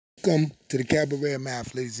Welcome to the Cabaret of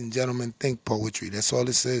Math, ladies and gentlemen. Think poetry. That's all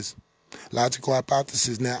this is. Logical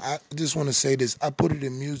hypothesis. Now, I just want to say this. I put it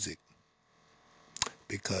in music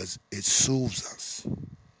because it soothes us.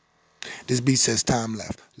 This beat says time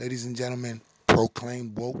left. Ladies and gentlemen,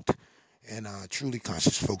 proclaim woke and truly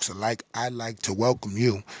conscious folks alike, I'd like to welcome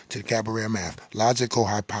you to the Cabaret of Math. Logical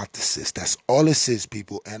hypothesis. That's all this is,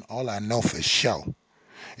 people. And all I know for sure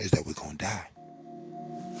is that we're going to die.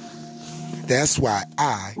 That's why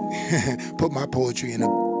I put my poetry in a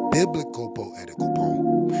biblical poetical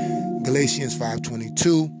poem. Galatians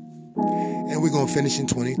 5:22. And we're going to finish in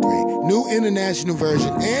 23. New International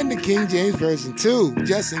Version and the King James Version too.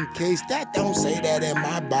 Just in case that don't say that and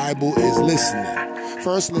my Bible is listening.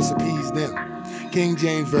 First, let's appease them. King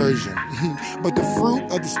James Version. But the fruit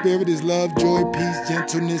of the Spirit is love, joy, peace,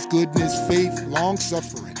 gentleness, goodness, faith,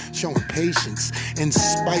 long-suffering, showing patience in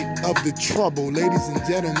spite of the trouble. Ladies and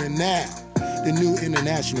gentlemen, now, the New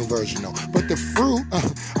International Version. But the fruit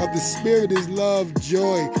of the Spirit is love,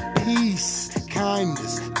 joy, peace,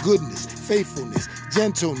 kindness, goodness, faithfulness,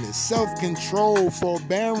 gentleness, self-control,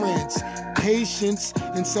 forbearance, patience,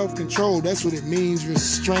 and self-control. That's what it means,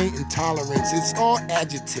 restraint and tolerance. It's all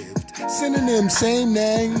adjectived. Synonym, same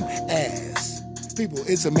name as. People,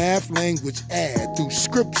 it's a math language add through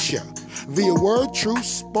scripture via word truth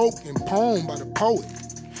spoken poem by the poet.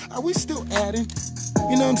 Are we still adding?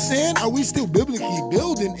 You know what I'm saying? Are we still biblically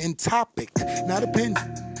building in topic, not opinion?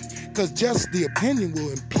 Because just the opinion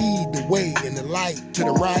will impede the way and the light to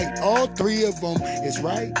the right. All three of them is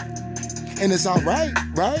right. And it's all right,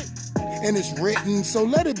 right? And it's written, so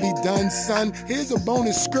let it be done, son. Here's a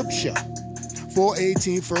bonus scripture.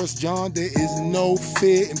 4:18, 1 John, there is no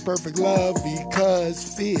fear in perfect love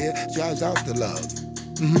because fear drives out the love.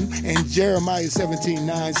 And Jeremiah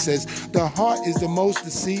 17:9 says, the heart is the most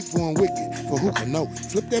deceitful and wicked, for who can know it?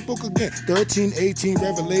 Flip that book again. 13:18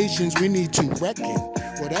 Revelations, we need to reckon.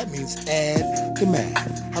 Well, that means add the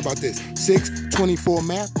math. How about this? 6:24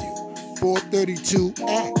 Matthew, 4:32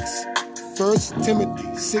 Acts, 1 Timothy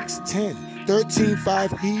 6:10,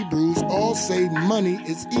 13:5 Hebrews, all say money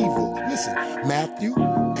is evil. Listen, Matthew,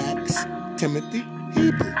 Acts, Timothy,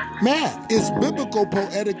 Hebrew. Math is biblical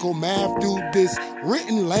poetical math through this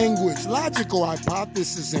written language, logical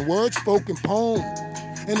hypothesis, and word-spoken poem.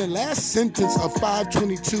 And the last sentence of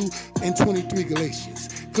 5:22 and 23 Galatians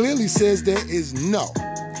clearly says there is no,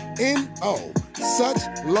 N-O, such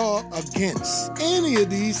law against any of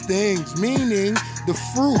these things, meaning the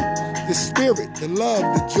fruit, the spirit, the love,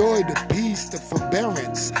 the joy, the peace, the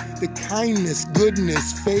forbearance, the kindness,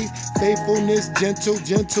 goodness, faith, faithfulness,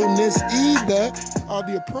 gentleness, either are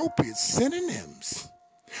the appropriate synonyms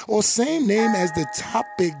or same name as the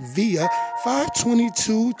topic via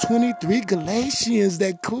 5:22-23 Galatians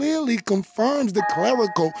that clearly confirms the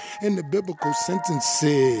clerical and the biblical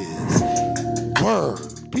sentences. Word.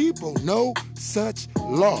 People, no such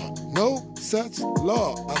law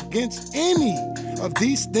against any of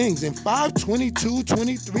these things. In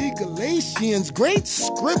 5:22-23 Galatians, great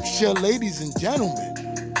scripture, ladies and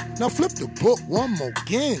gentlemen. Now flip the book one more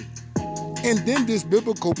again. And then this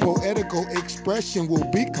biblical poetical expression will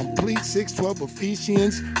be complete. 6:12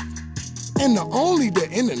 Ephesians. And the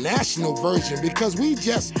international version, because we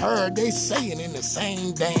just heard they saying in the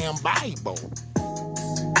same damn Bible.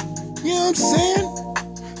 You know what I'm saying?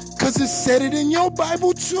 Because it said it in your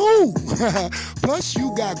Bible too. Plus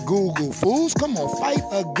you got Google, fools. Come on, fight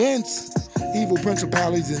against evil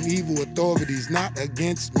principalities and evil authorities, not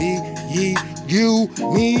against me, ye, you,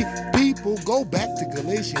 me. People, go back to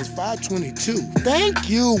Galatians 5:22. Thank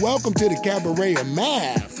you. Welcome to the Cabaret of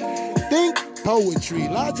Math. Think poetry,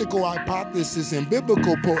 logical hypothesis, and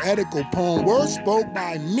biblical poetical poem. Words spoke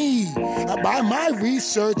by me, by my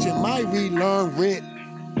research and my relearn writ.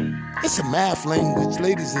 It's a math language,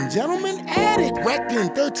 ladies and gentlemen. Add it. Reckon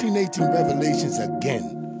 13:18 Revelations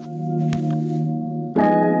again.